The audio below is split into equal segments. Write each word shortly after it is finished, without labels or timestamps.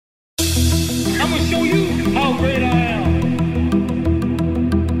show you how great I am.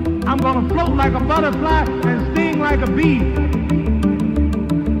 I'm gonna float like a butterfly and sting like a bee.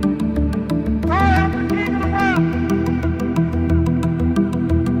 I am the king of the world.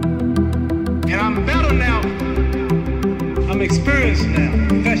 And I'm better now. I'm experienced now,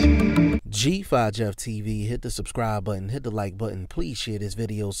 professional. G5 Jeff TV, hit the subscribe button, hit the like button. Please share this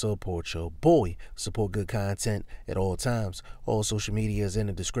video, support your boy. Support good content at all times. All social media is in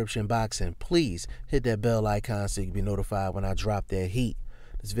the description box, and please hit that bell icon so you can be notified when I drop that heat.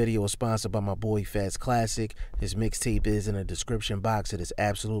 This video is sponsored by my boy Fats Classic. His mixtape is in the description box. It is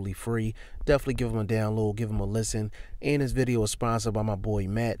absolutely free. Definitely give him a download, give him a listen. And this video is sponsored by my boy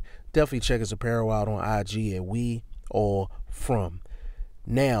Matt. Definitely check his apparel out on IG at We All From.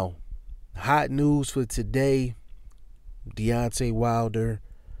 Now, hot news for today: Deontay Wilder,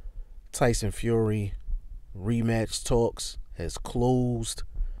 Tyson Fury rematch talks has closed.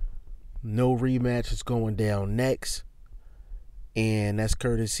 No rematch is going down next, and that's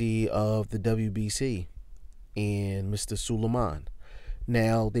courtesy of the WBC and Mr. Suleiman.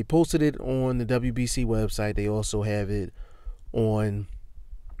 Now, they posted it on the WBC website. They also have it on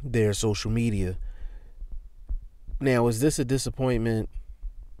their social media. Now, is this a disappointment?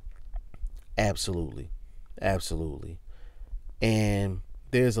 Absolutely. Absolutely. And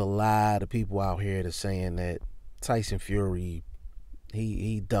there's a lot of people out here that's saying that Tyson Fury,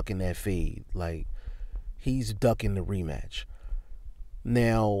 he ducking that fade. Like, he's ducking the rematch.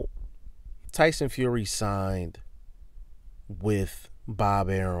 Now, Tyson Fury signed with Bob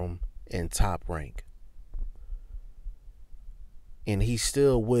Arum and Top Rank. And he's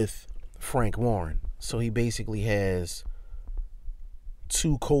still with Frank Warren. So he basically has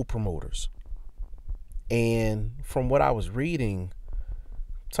two co-promoters. And from what I was reading,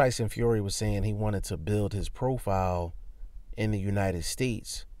 Tyson Fury was saying he wanted to build his profile in the United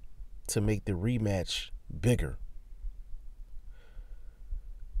States to make the rematch bigger.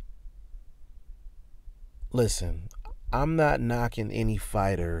 Listen, I'm not knocking any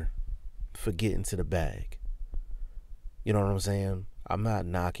fighter for getting to the bag. You know what I'm saying? I'm not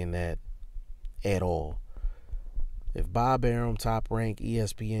knocking that at all. If Bob Arum, Top Rank,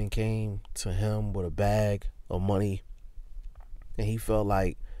 ESPN came to him with a bag of money and he felt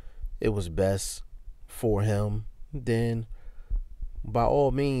like it was best for him, then by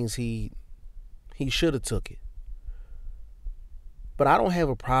all means he should have took it. But I don't have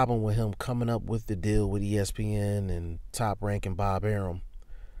a problem with him coming up with the deal with ESPN and Top Rank and Bob Arum.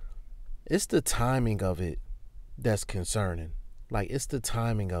 It's the timing of it that's concerning. Like, it's the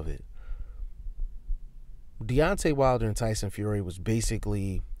timing of it. Deontay Wilder and Tyson Fury was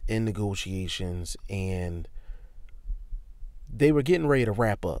basically in negotiations, and they were getting ready to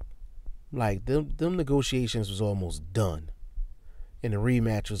wrap up. Like, them negotiations was almost done, and the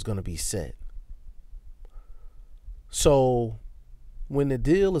rematch was going to be set. So when the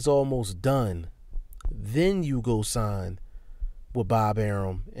deal is almost done, then you go sign with Bob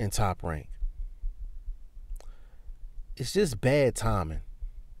Arum and Top Rank. It's just bad timing.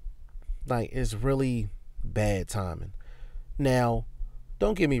 Like, it's really bad timing. Now,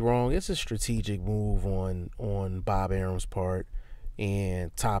 don't get me wrong, it's a strategic move on Bob Arum's part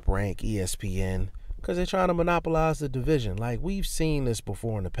and Top Rank, ESPN, because they're trying to monopolize the division. Like, we've seen this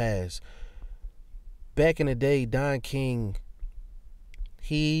before in the past. Back in the day, Don King,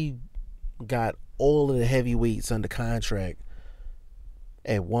 he got all of the heavyweights under contract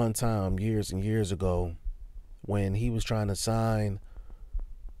at one time years and years ago when he was trying to sign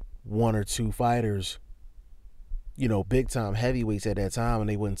one or two fighters, you know, big time heavyweights at that time, and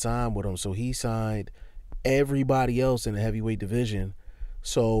they wouldn't sign with him. So he signed everybody else in the heavyweight division.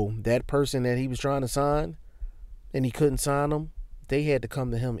 So that person that he was trying to sign and he couldn't sign them, they had to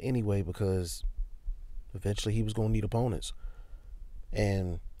come to him anyway, because eventually he was going to need opponents.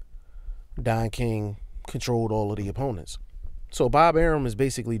 And Don King controlled all of the opponents. So Bob Arum is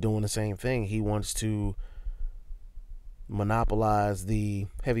basically doing the same thing. He wants to monopolize the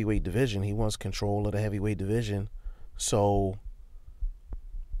heavyweight division. He wants control of the heavyweight division. So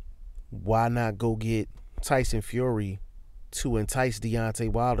why not go get Tyson Fury to entice Deontay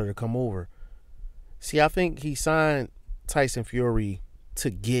Wilder to come over? See, I think he signed Tyson Fury to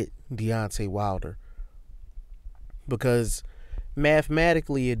get Deontay Wilder, because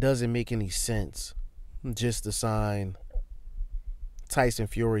mathematically it doesn't make any sense just to sign Tyson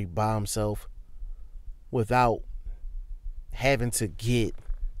Fury by himself without having to get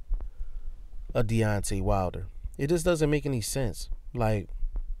a Deontay Wilder. It just doesn't make any sense. Like,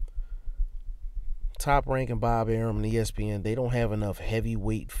 Top Rank and Bob Arum and ESPN, they don't have enough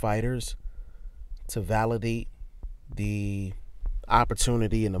heavyweight fighters to validate the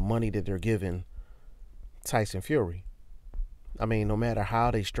opportunity and the money that they're giving Tyson Fury. I mean, no matter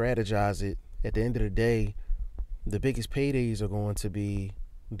how they strategize it, at the end of the day, the biggest paydays are going to be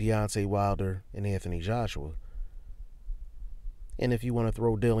Deontay Wilder and Anthony Joshua. And if you want to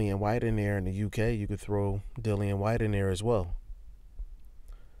throw Dillian White in there in the UK, you could throw Dillian White in there as well.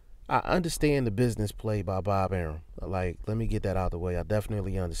 I understand the business play by Bob Arum. Like, let me get that out of the way. I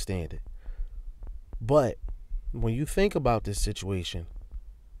definitely understand it. But when you think about this situation,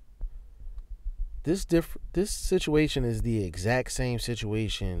 this situation is the exact same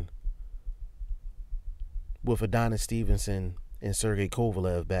situation with Adonis Stevenson and Sergey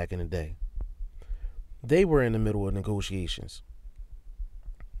Kovalev back in the day. They were in the middle of negotiations.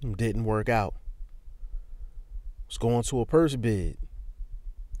 Didn't work out. Was going to a purse bid.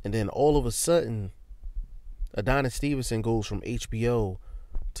 And then all of a sudden, Adonis Stevenson goes from HBO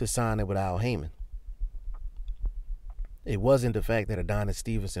to signing with Al Heyman. It wasn't the fact that Adonis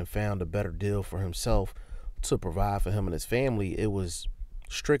Stevenson found a better deal for himself to provide for him and his family. It was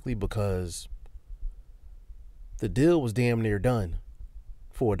strictly because the deal was damn near done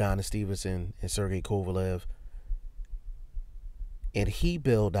for Adonis Stevenson and Sergey Kovalev. And he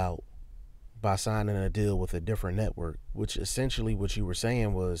bailed out by signing a deal with a different network, which essentially what you were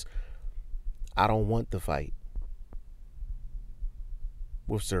saying was, I don't want the fight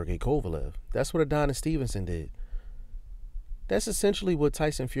with Sergey Kovalev. That's what Adonis Stevenson did. That's essentially what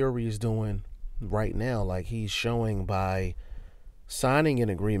Tyson Fury is doing right now. Like, he's showing by signing an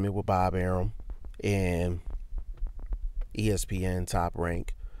agreement with Bob Arum and ESPN Top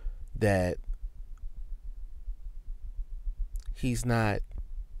Rank that he's not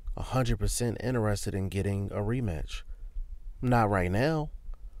 100% interested in getting a rematch. Not right now.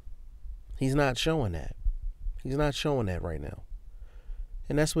 He's not showing that. He's not showing that right now.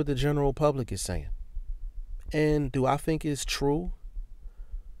 And that's what the general public is saying. And do I think it's true?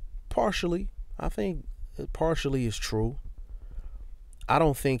 Partially. I think it partially is true. I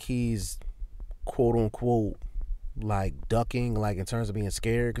don't think he's quote unquote like ducking, like in terms of being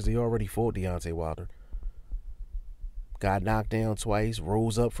scared, because he already fought Deontay Wilder. Got knocked down twice,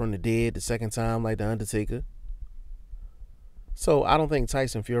 rose up from the dead the second time like The Undertaker. So I don't think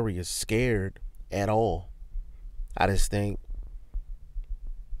Tyson Fury is scared at all. I just think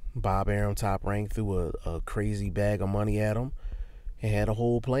Bob Arum Top Rank threw a crazy bag of money at him and had a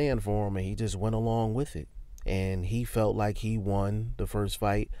whole plan for him, and he just went along with it. And he felt like he won the first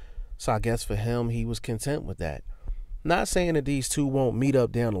fight. So I guess for him, he was content with that. Not saying that these two won't meet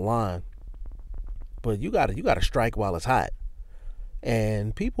up down the line, but you gotta strike while it's hot.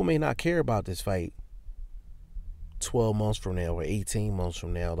 And people may not care about this fight 12 months from now or 18 months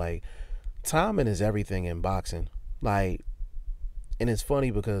from now. Like, timing is everything in boxing. Like, and it's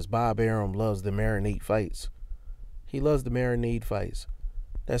funny because Bob Arum loves to marinate fights. He loves to marinate fights.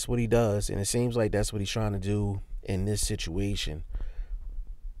 That's what he does, and it seems like that's what he's trying to do in this situation.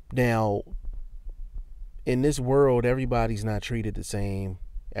 Now, in this world, everybody's not treated the same.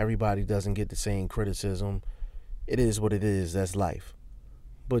 Everybody doesn't get the same criticism. It is what it is. That's life.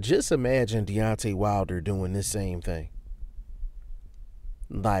 But just imagine Deontay Wilder doing this same thing.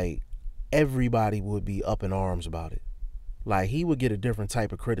 Like, everybody would be up in arms about it. Like, he would get a different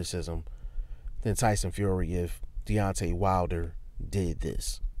type of criticism than Tyson Fury if Deontay Wilder did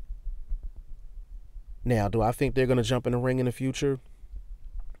this. Now, do I think they're going to jump in the ring in the future?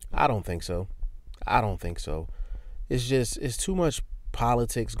 I don't think so. I don't think so. It's too much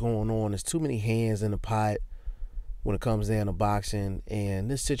politics going on. There's too many hands in the pot when it comes down to boxing, and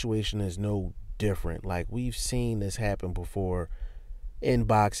this situation is no different. Like, we've seen this happen before in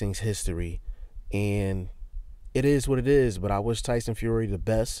boxing's history, and it is what it is. But I wish Tyson Fury the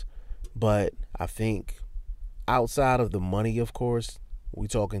best. But I think outside of the money, of course, we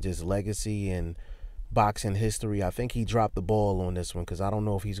talking just legacy and boxing history, I think he dropped the ball on this one, because I don't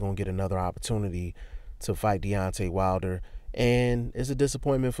know if he's going to get another opportunity to fight Deontay Wilder. And it's a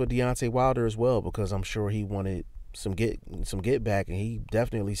disappointment for Deontay Wilder as well, because I'm sure he wanted some get back, and he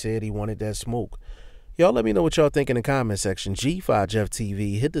definitely said he wanted that smoke. Y'all let me know what y'all think in the comment section. G5 Jeff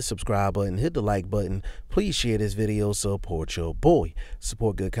TV, hit the subscribe button, hit the like button. Please share this video, support your boy.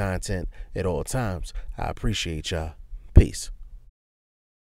 Support good content at all times. I appreciate y'all. Peace.